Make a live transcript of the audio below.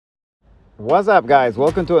What's up guys,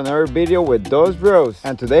 welcome to another video with those bros,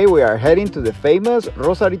 and today we are heading to the famous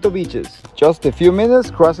Rosarito beaches. Just a few minutes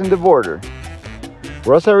crossing the border.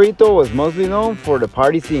 Rosarito was mostly known for the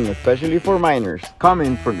party scene, especially for minors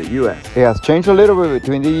coming from the US. It has changed a little bit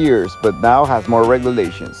between the years, but now has more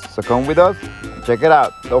regulations. So come with us and check it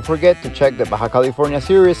out. Don't forget to check the Baja California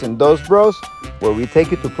series in Those Bros, where we take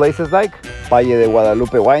you to places like Valle de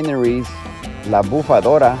Guadalupe Wineries, La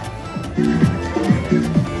Bufadora,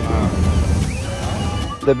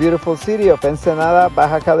 the beautiful city of Ensenada,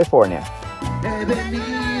 Baja California,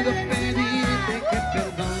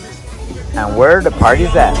 and where the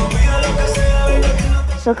party's at.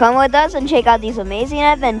 So come with us and check out these amazing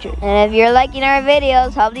adventures. And if you're liking our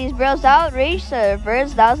videos, help these bros out reach their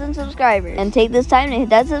first 1,000 subscribers. And take this time to hit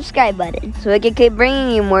that subscribe button so we can keep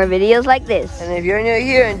bringing you more videos like this. And if you're new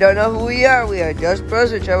here and don't know who we are just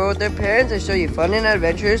bros who travel with their parents and show you fun and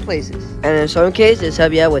adventurous places. And in some cases,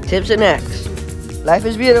 help you out with tips and hacks. Life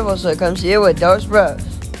is beautiful, so come see it with those bros.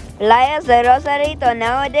 Playas de Rosarito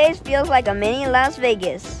nowadays feels like a mini Las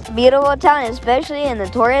Vegas. Beautiful town, especially in the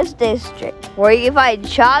tourist district, where you can find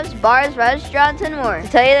shops, bars, restaurants, and more. To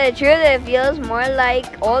tell you the truth, it feels more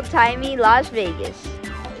like old-timey Las Vegas.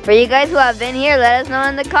 For you guys who have been here, let us know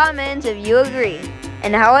in the comments if you agree.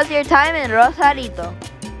 And how was your time in Rosarito?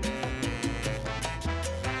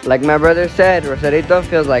 Like my brother said, Rosarito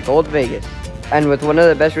feels like old Vegas. And with one of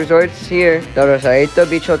the best resorts here, the Rosarito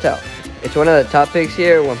Beach Hotel. It's one of the top picks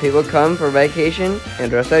here when people come for vacation in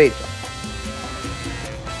Rosarito.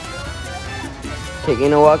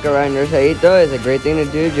 Taking a walk around Rosarito is a great thing to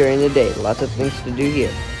do during the day. Lots of things to do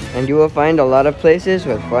here. And you will find a lot of places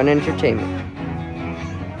with fun entertainment.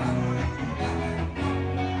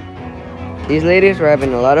 These ladies were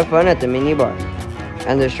having a lot of fun at the mini bar.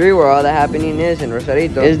 And the street where all the happening is in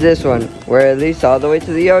Rosarito is this one, where it leads all the way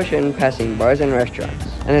to the ocean, passing bars and restaurants.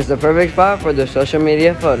 And it's the perfect spot for the social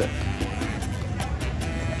media photos.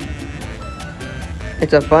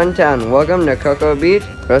 It's a fun town. Welcome to Cocoa Beach,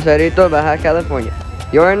 Rosarito, Baja California.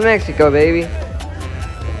 You're in Mexico, baby.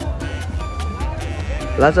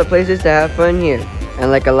 Lots of places to have fun here. And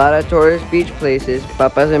like a lot of tourist beach places,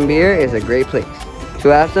 Papas and Beer is a great place. To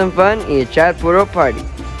have some fun y echar puro party.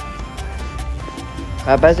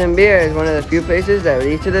 Papas and Beer is one of the few places that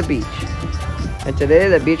leads to the beach. And today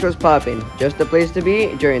the beach was popping. Just the place to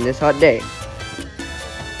be during this hot day.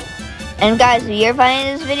 And guys, if you're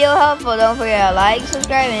finding this video helpful, don't forget to like,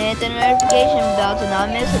 subscribe, and hit the notification bell to not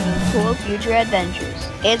miss any cool future adventures.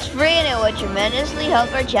 It's free and it will tremendously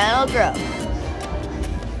help our channel grow.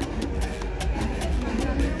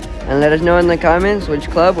 And let us know in the comments which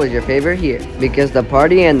club was your favorite here, because the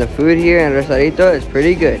party and the food here in Rosarito is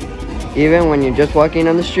pretty good. Even when you're just walking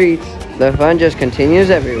on the streets, the fun just continues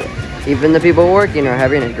everywhere. Even the people working are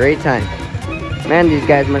having a great time. Man, these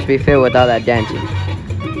guys must be filled with all that dancing.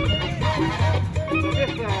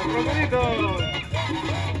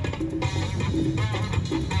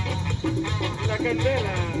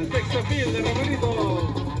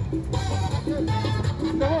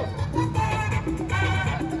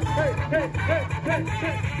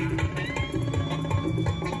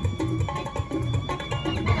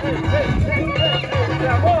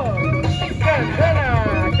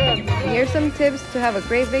 Here's some tips to have a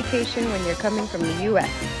great vacation when you're coming from the US.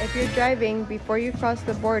 If you're driving, before you cross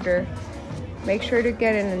the border, make sure to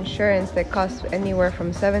get an insurance that costs anywhere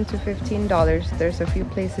from $7 to $15. There's a few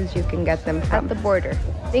places you can get them from. At the border.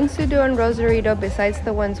 Things to do in Rosarito besides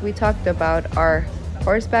the ones we talked about are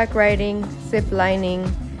horseback riding, zip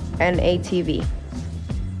lining, and ATV.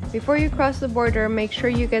 Before you cross the border, make sure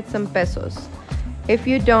you get some pesos. If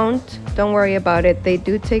you don't worry about it. They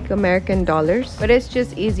do take American dollars, but it's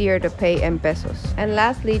just easier to pay in pesos. And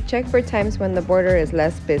lastly, check for times when the border is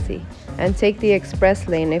less busy. And take the express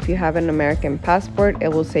lane if you have an American passport. It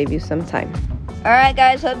will save you some time. Alright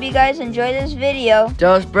guys, hope you guys enjoyed this video.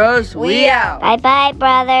 Those bros, we out. Bye bye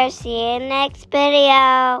brothers, see you next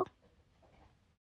video.